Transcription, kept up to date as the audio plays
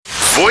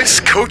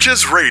Voice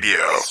Coaches Radio.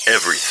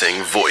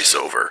 Everything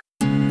voiceover.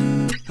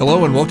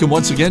 Hello and welcome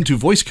once again to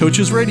Voice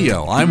Coaches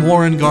Radio. I'm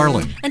Warren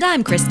Garling. And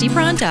I'm Christy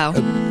Pronto.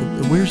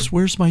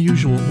 Where's my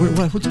usual?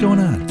 What's going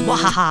on?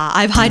 Wahaha,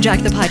 I've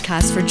hijacked the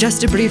podcast for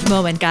just a brief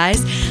moment,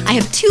 guys. I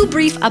have two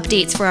brief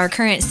updates for our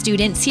current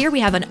students here.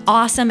 We have an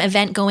awesome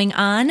event going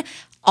on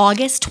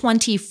August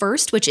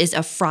 21st, which is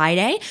a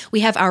Friday. We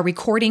have our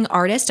recording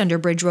artist under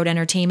Bridge Road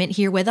Entertainment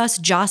here with us,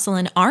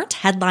 Jocelyn Arndt,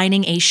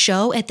 headlining a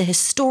show at the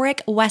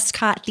historic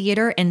Westcott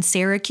Theater in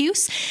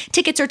Syracuse.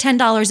 Tickets are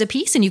 $10 a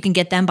piece, and you can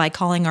get them by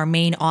calling our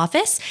main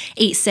office,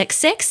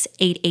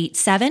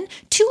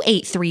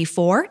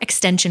 866-887-2834,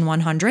 extension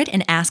 100,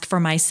 and ask for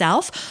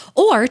myself.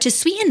 Or to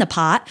sweeten the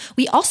pot,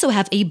 we also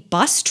have a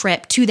bus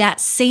trip to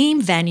that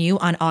same venue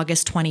on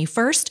August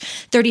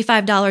 21st.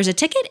 $35 a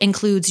ticket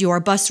includes your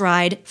bus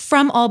ride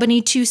from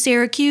Albany to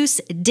Syracuse,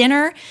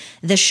 dinner,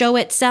 the show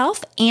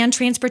itself, and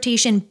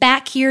transportation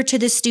back here to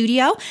the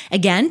studio.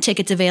 Again,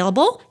 tickets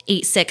available,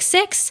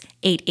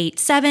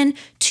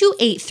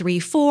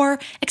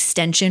 866-887-2834,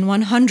 extension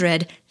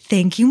 100.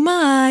 Thank you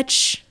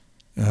much.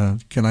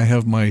 Can I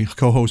have my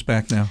co-host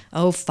back now?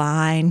 Oh,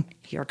 fine.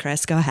 Here,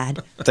 Chris, go ahead.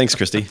 Thanks,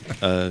 Christy.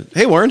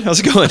 Hey, Warren,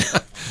 how's it going?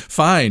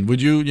 Fine.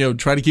 Would you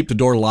try to keep the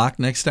door locked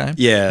next time?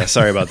 Yeah,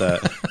 sorry about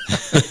that.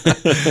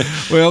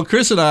 Well,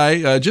 Chris and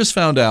I just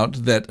found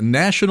out that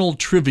National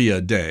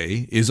Trivia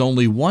Day is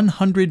only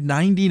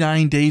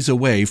 199 days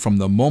away from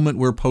the moment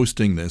we're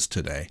posting this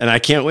today. And I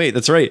can't wait.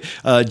 That's right.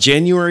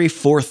 January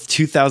 4th,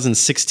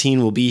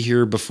 2016 will be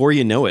here before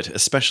you know it,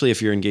 especially if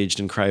you're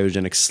engaged in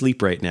cryogenic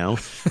sleep right now.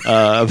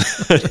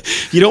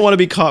 You don't want to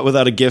be caught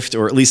without a gift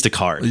or at least a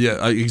card.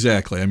 Yeah,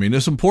 exactly. I mean,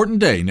 it's an important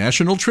day,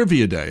 National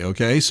Trivia Day,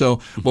 okay? So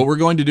what we're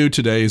going to do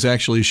today is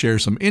actually share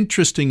some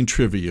interesting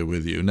trivia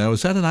with you. Now,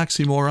 is that an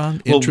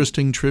oxymoron?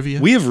 Interesting trivia?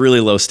 We have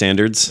really low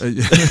standards.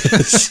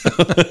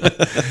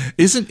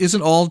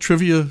 Isn't all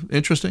trivia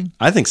interesting?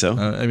 I think so.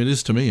 I mean, it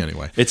is to me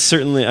anyway. It's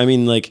certainly,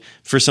 like,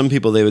 for some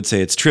people they would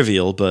say it's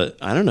trivial, but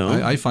I don't know.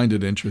 I find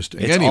it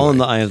interesting. It's all in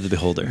the eye of the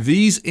beholder.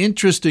 These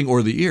interesting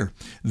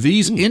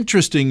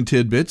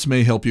tidbits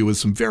may help you with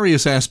some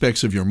various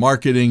aspects of your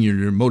marketing,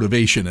 your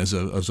motivation as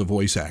a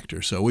voice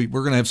actor. So we're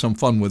going to have some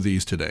fun with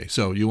these today.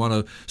 So you want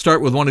to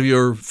start with one of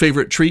your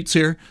favorite treats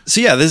here?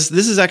 So yeah, this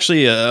is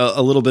actually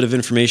a little bit of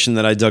information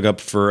that I dug up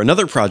for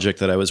another project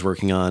that I was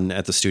working on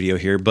at the studio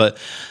here, but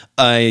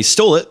I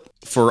stole it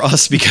for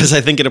us because I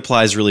think it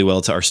applies really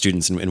well to our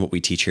students and what we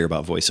teach here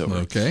about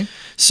voiceover. Okay.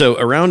 So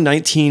around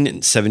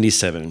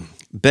 1977,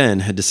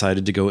 Ben had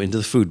decided to go into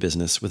the food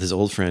business with his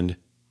old friend,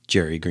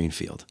 Jerry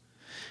Greenfield.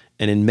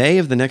 And in May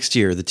of the next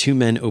year, the two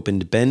men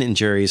opened Ben and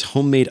Jerry's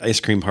homemade ice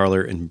cream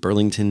parlor in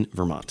Burlington,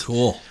 Vermont.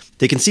 Cool.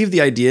 They conceived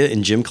the idea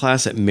in gym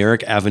class at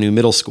Merrick Avenue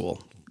Middle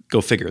School.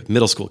 Go figure,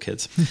 middle school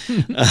kids.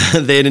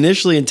 They had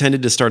initially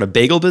intended to start a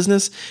bagel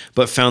business,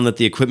 but found that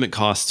the equipment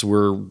costs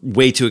were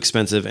way too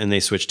expensive, and they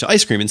switched to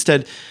ice cream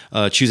instead,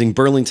 choosing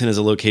Burlington as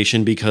a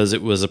location because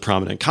it was a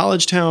prominent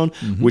college town,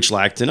 which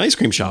lacked an ice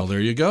cream shop. Well, there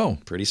you go.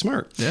 Pretty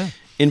smart. Yeah.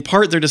 In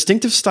part, their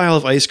distinctive style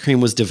of ice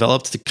cream was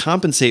developed to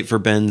compensate for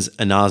Ben's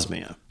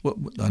anosmia.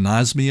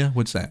 Anosmia?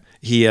 What's that?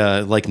 He,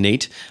 like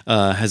Nate,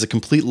 has a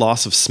complete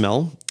loss of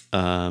smell,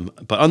 but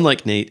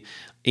unlike Nate,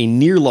 a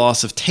near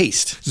loss of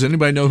taste. Does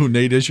anybody know who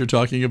Nate is you're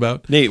talking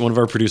about? Nate, one of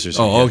our producers.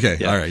 Oh, okay.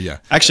 Yeah. All right, yeah.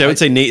 Actually, I would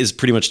say Nate is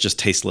pretty much just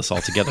tasteless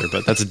altogether,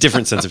 but that's a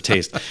different sense of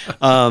taste.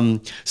 So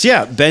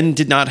yeah, Ben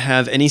did not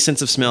have any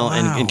sense of smell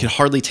and could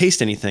hardly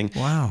taste anything.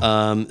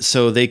 Wow.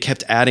 So they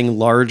kept adding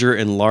larger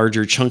and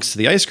larger chunks to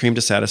the ice cream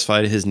to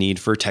satisfy his need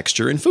for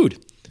texture and food.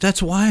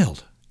 That's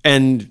wild.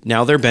 And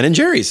now they're Ben and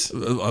Jerry's.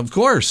 Of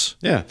course.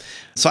 Yeah.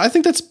 So I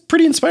think that's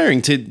pretty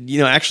inspiring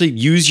to, actually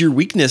use your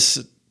weakness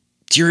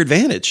to your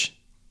advantage.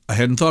 I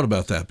hadn't thought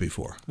about that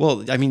before.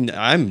 Well, I mean,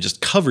 I'm just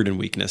covered in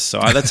weakness, so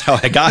that's how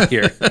I got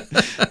here.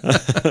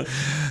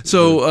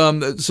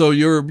 So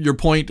your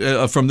point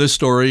from this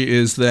story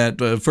is that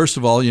first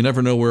of all, you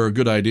never know where a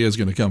good idea is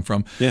going to come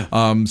from. Yeah.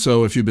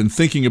 So if you've been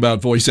thinking about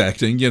voice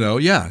acting,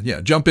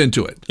 jump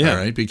into it. Yeah. All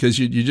right, because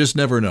you just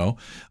never know.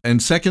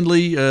 And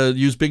secondly,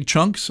 use big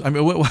chunks. I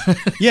mean,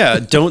 Yeah.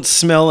 Don't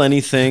smell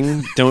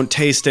anything. Don't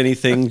taste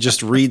anything.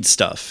 Just read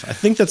stuff. I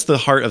think that's the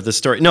heart of the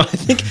story. No, I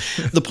think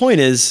the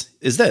point is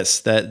this,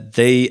 that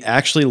they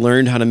actually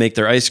learned how to make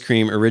their ice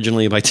cream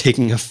originally by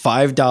taking a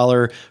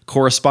 $5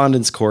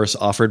 correspondence course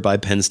offered by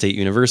Penn State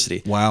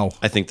University. Wow.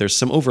 I think there's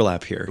some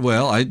overlap here.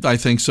 Well, I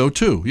think so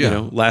too.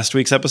 Yeah. Last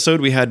week's episode,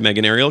 we had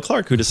Megan Ariel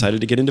Clark, who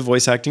decided to get into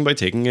voice acting by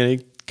taking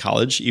a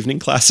college evening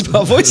class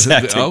about voice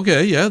acting.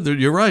 Okay, yeah,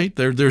 you're right.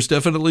 There's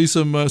definitely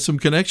some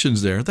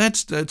connections there.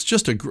 That's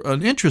just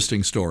an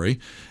interesting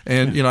story.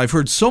 And, I've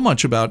heard so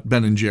much about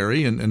Ben and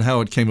Jerry and how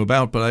it came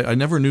about, but I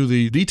never knew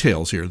the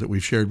details here that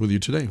we've shared with you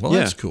today. Well,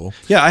 that's cool.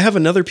 Yeah, I have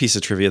another piece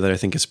of trivia that I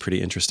think is pretty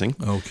interesting.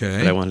 Okay.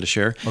 That I wanted to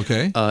share.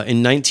 Okay.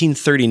 In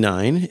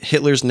 1939,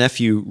 Hitler's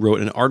nephew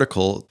wrote an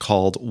article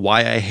called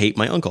Why I Hate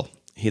My Uncle.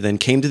 He then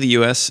came to the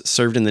U.S.,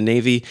 served in the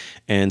Navy,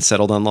 and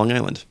settled on Long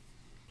Island.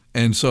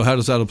 And so how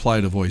does that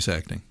apply to voice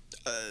acting?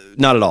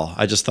 Not at all.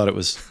 I just thought it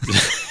was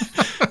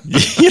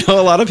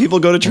A lot of people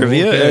go to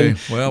trivia, Okay. and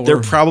Well, there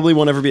we're- probably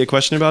won't ever be a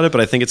question about it,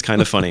 but I think it's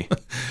kind of funny.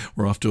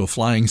 We're off to a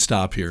flying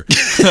stop here.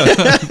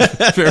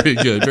 Very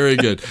good. Very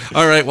good.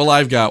 All right. Well,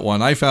 I've got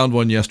one. I found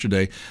one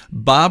yesterday.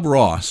 Bob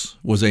Ross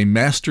was a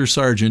master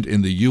sergeant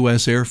in the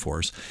U.S. Air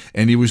Force,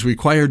 and he was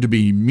required to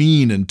be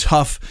mean and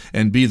tough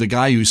and be the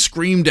guy who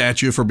screamed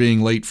at you for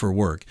being late for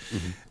work.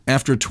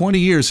 After 20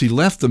 years, he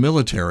left the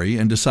military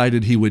and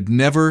decided he would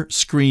never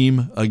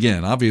scream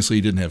again. Obviously,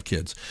 he didn't have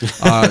kids.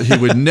 He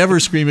would never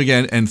scream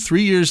again. And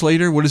 3 years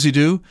later, what does he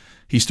do?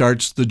 He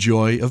starts The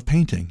Joy of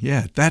Painting.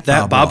 Yeah, that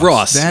Bob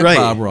Ross. That Right.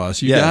 Bob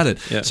Ross. You Yeah, got it.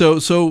 yeah.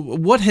 So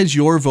what has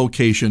your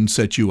vocation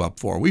set you up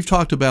for? We've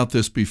talked about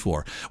this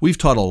before. We've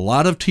taught a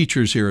lot of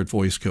teachers here at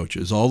Voice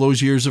Coaches. All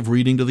those years of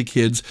reading to the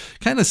kids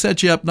kind of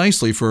set you up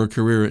nicely for a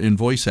career in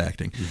voice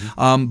acting.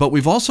 But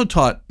we've also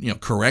taught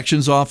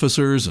corrections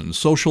officers and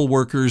social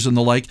workers and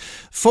the like,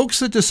 folks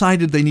that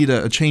decided they need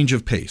a change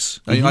of pace.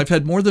 I've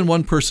had more than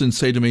one person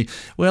say to me,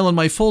 well, in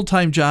my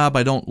full-time job,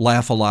 I don't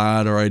laugh a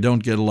lot, or I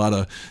don't get a lot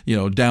of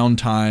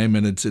downtime,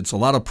 and it's a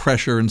lot of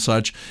pressure and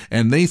such.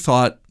 And they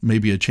thought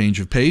maybe a change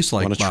of pace,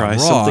 like Want to Bob try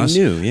Ross, something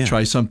new, yeah.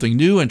 try something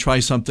new and try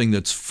something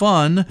that's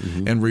fun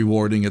and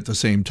rewarding at the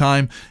same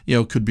time.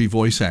 Could be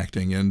voice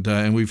acting,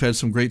 and we've had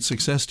some great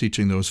success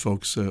teaching those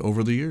folks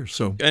over the years.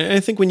 So And I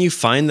think when you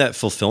find that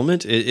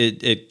fulfillment,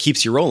 it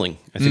keeps you rolling.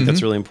 I think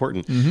that's really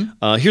important.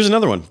 Here's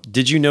another one.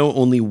 Did you know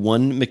only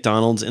one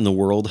McDonald's in the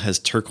world has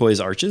turquoise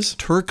arches?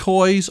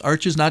 turquoise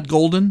arches, not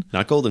golden.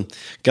 Not golden.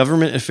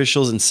 Government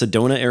officials in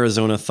Sedona,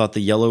 Arizona thought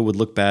the yellow would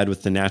look bad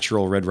with the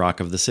natural red rock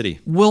of the city.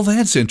 Well,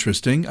 that's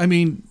interesting. I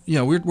mean,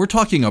 we're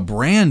talking a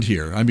brand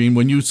here. I mean,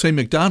 when you say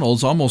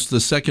McDonald's, almost the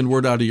second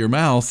word out of your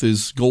mouth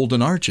is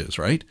golden arches,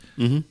 right?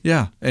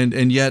 Yeah,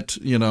 and yet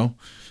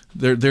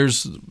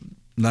there's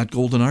not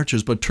golden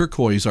arches, but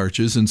turquoise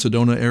arches in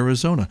Sedona,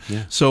 Arizona.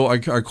 Yeah. So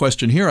our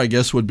question here, I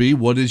guess, would be,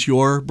 what is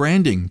your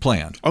branding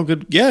plan? Oh,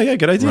 good. Yeah,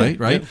 good idea.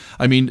 Right. Yeah.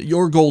 I mean,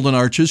 your golden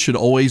arches should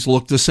always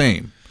look the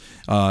same.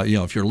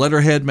 If your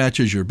letterhead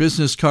matches your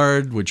business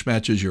card, which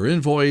matches your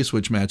invoice,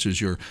 which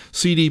matches your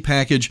CD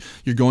package,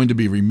 you're going to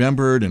be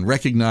remembered and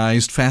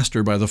recognized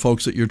faster by the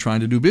folks that you're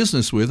trying to do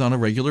business with on a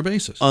regular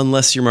basis.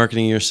 Unless you're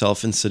marketing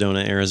yourself in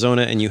Sedona,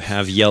 Arizona, and you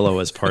have yellow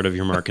as part of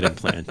your marketing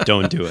plan.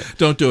 Don't do it.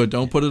 Don't do it.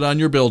 Don't put it on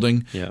your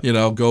building. Yeah.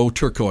 Go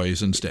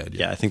turquoise instead.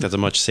 Yeah, I think that's a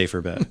much safer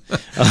bet.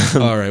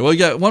 All right. Well, we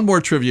got one more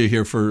trivia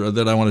here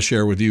that I want to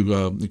share with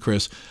you,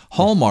 Chris.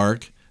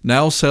 Hallmark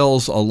now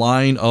sells a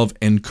line of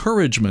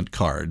encouragement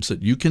cards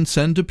that you can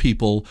send to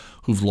people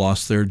who've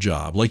lost their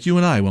job, like you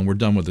and I when we're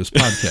done with this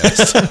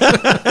podcast.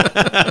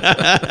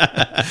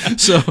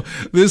 So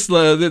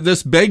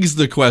this begs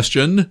the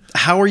question.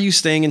 How are you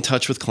staying in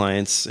touch with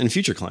clients and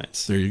future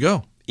clients? There you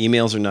go.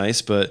 Emails are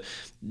nice, but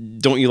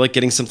don't you like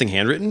getting something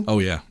handwritten? Oh,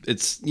 yeah.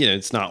 It's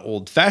it's not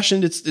old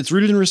fashioned. It's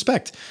rooted in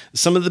respect.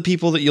 Some of the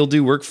people that you'll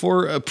do work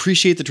for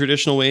appreciate the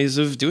traditional ways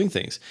of doing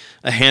things.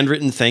 A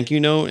handwritten thank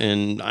you note,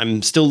 and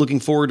I'm still looking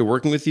forward to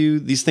working with you.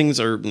 These things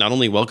are not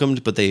only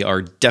welcomed, but they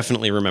are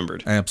definitely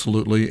remembered.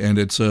 Absolutely, and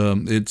it's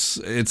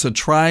a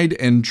tried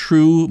and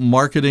true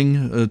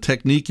marketing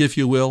technique, if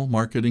you will,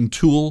 marketing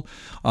tool.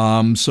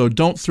 So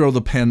don't throw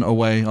the pen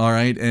away, all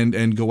right,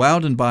 and go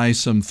out and buy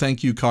some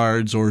thank you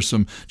cards or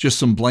some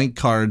blank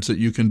cards that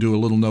you can do a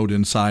little note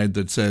inside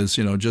that says,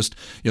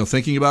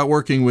 thinking about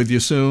working with you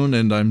soon,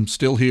 and I'm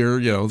still here,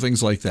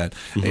 things like that.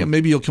 And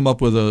maybe you'll come up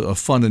with a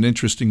fun and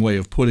interesting way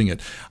of putting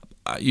it.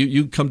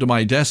 You come to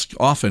my desk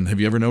often. Have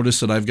you ever noticed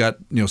that I've got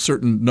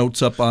certain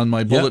notes up on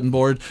my bulletin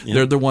board? Yeah.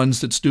 They're the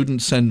ones that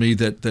students send me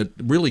that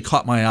really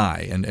caught my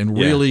eye, and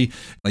really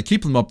I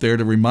keep them up there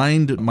to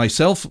remind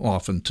myself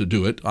often to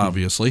do it,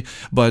 obviously,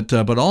 but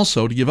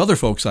also to give other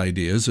folks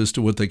ideas as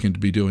to what they can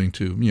be doing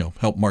to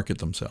help market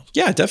themselves.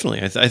 Yeah,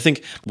 definitely. I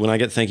think when I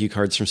get thank you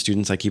cards from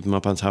students, I keep them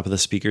up on top of the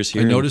speakers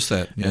here. I noticed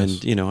that.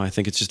 Yes. And I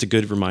think it's just a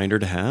good reminder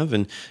to have.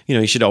 And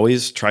you should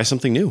always try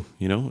something new.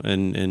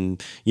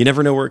 And you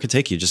never know where it could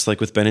take you. Just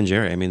like with Ben and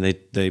Jerry. I mean,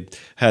 they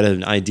had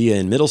an idea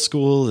in middle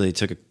school. They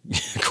took a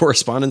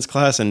correspondence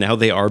class, and now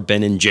they are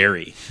Ben and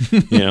Jerry.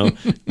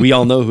 We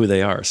all know who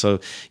they are. So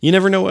you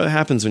never know what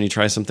happens when you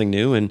try something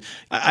new. And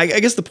I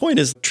guess the point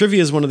is,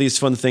 trivia is one of these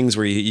fun things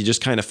where you just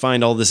kind of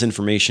find all this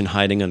information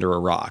hiding under a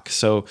rock.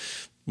 So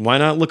why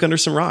not look under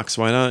some rocks?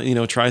 Why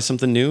not, try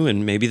something new?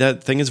 And maybe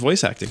that thing is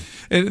voice acting.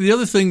 And the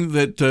other thing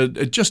that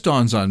it just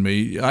dawns on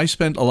me, I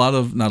spent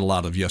not a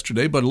lot of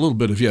yesterday, but a little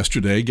bit of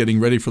yesterday getting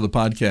ready for the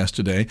podcast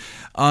today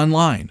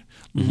online.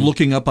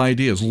 Looking up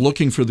ideas,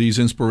 looking for these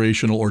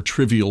inspirational or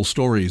trivial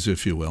stories,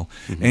 if you will.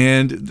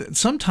 And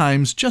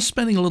sometimes just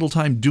spending a little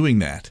time doing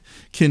that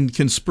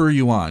can spur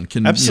you on,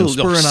 can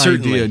Absolutely. spur an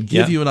Certainly. idea,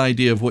 give you an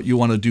idea of what you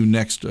want to do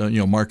next,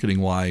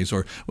 marketing-wise,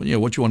 or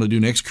what you want to do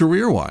next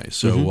career-wise.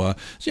 So,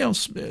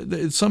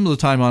 some of the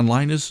time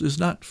online is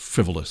not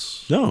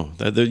frivolous. No,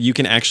 you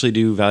can actually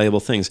do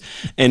valuable things.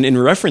 And in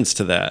reference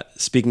to that,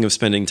 speaking of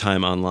spending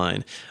time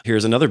online,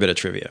 here's another bit of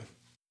trivia.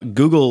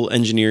 Google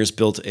engineers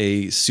built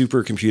a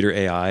supercomputer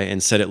AI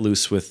and set it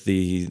loose with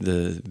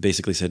the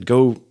basically said,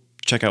 go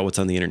check out what's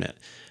on the internet.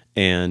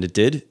 And it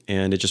did,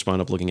 and it just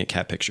wound up looking at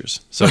cat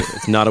pictures. So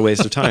it's not a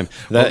waste of time.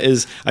 That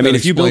is, I mean,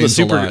 if you build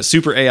a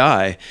super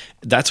AI,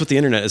 that's what the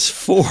internet is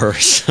for.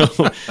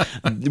 So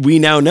we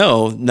now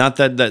know, not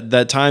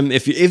that time,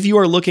 if you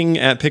are looking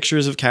at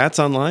pictures of cats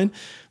online,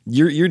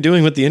 you're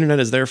doing what the internet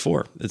is there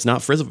for. It's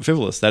not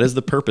frivolous. That is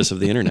the purpose of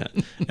the internet.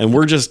 And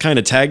we're just kind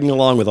of tagging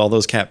along with all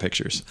those cat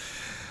pictures.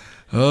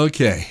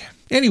 Okay.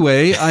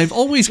 Anyway, I've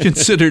always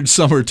considered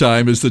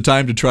summertime as the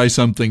time to try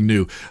something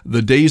new.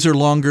 The days are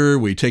longer,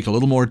 we take a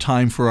little more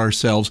time for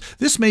ourselves.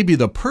 This may be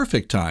the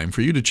perfect time for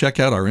you to check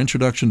out our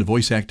Introduction to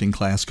Voice Acting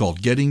class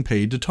called Getting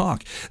Paid to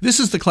Talk. This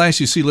is the class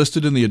you see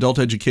listed in the adult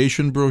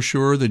education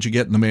brochure that you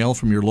get in the mail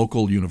from your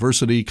local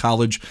university,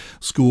 college,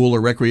 school, or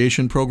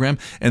recreation program.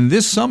 And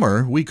this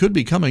summer, we could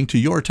be coming to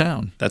your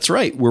town. That's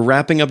right. We're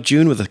wrapping up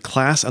June with a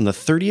class on the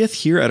 30th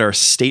here at our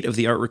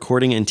state-of-the-art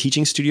recording and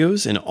teaching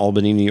studios in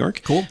Albany, New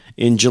York. Cool.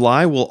 In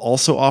July, we'll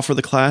also offer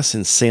the class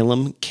in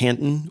Salem,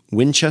 Canton,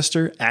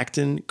 Winchester,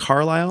 Acton,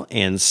 Carlisle,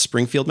 and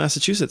Springfield,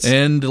 Massachusetts.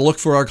 And look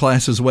for our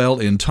class as well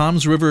in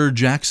Toms River,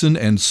 Jackson,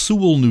 and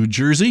Sewell, New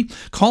Jersey.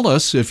 Call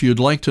us if you'd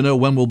like to know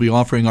when we'll be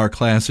offering our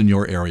class in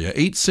your area,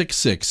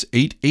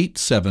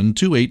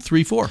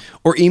 866-887-2834.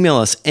 Or email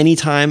us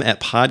anytime at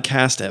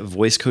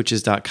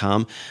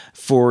podcast@voicecoaches.com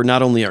for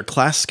not only our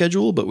class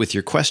schedule, but with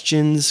your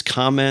questions,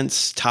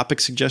 comments,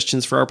 topic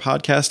suggestions for our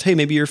podcast. Hey,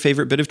 maybe your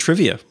favorite bit of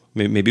trivia.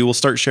 Maybe we'll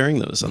start sharing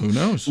those. Who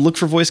knows? Look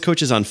for Voice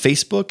Coaches on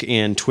Facebook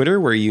and Twitter,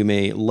 where you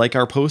may like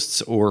our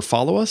posts or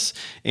follow us.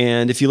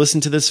 And if you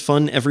listen to this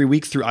fun every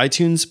week through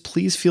iTunes,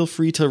 please feel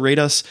free to rate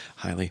us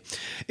highly.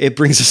 It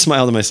brings a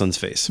smile to my son's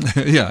face.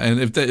 Yeah, and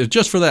if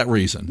just for that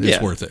reason,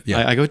 it's worth it.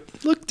 Yeah. I go,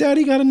 look,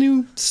 Daddy got a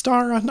new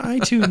star on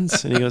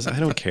iTunes. And he goes, I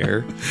don't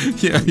care.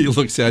 Yeah, he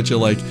looks at you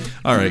like,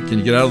 all right, can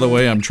you get out of the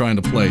way? I'm trying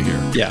to play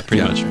here. Yeah,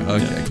 pretty much.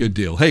 Okay, good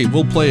deal. Hey,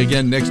 we'll play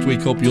again next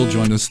week. Hope you'll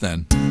join us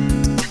then.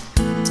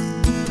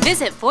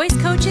 Visit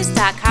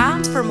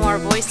voicecoaches.com for more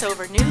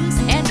voiceover news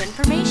and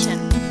information.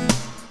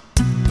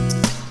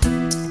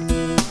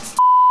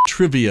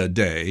 Trivia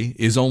Day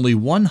is only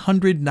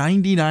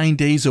 199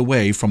 days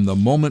away from the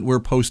moment we're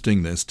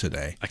posting this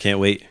today. I can't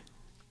wait.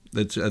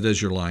 There's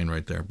your line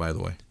right there, by the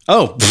way.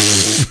 Oh.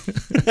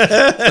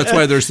 That's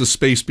why there's the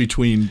space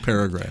between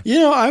paragraphs. You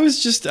know,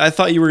 I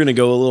thought you were going to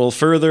go a little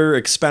further,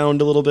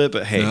 expound a little bit,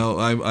 but hey.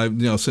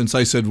 No, since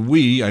I said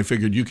we, I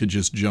figured you could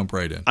just jump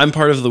right in. I'm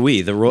part of the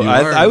we.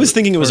 I was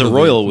thinking it was a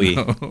royal we.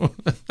 No.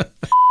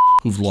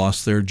 Who've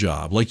lost their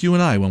job, like you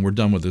and I when we're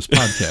done with this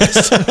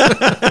podcast.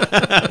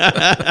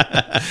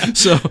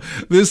 So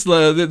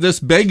this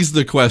begs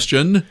the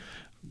question.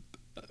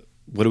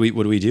 What do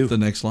we do? The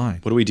next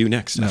line. What do we do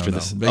next after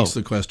this? Begs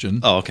the question.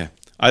 Oh, okay.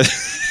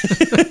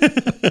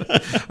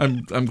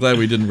 I'm glad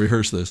we didn't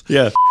rehearse this.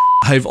 Yeah.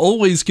 I've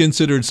always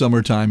considered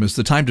summertime as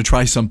the time to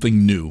try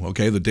something new.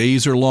 Okay, the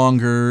days are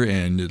longer,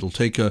 and it'll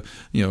take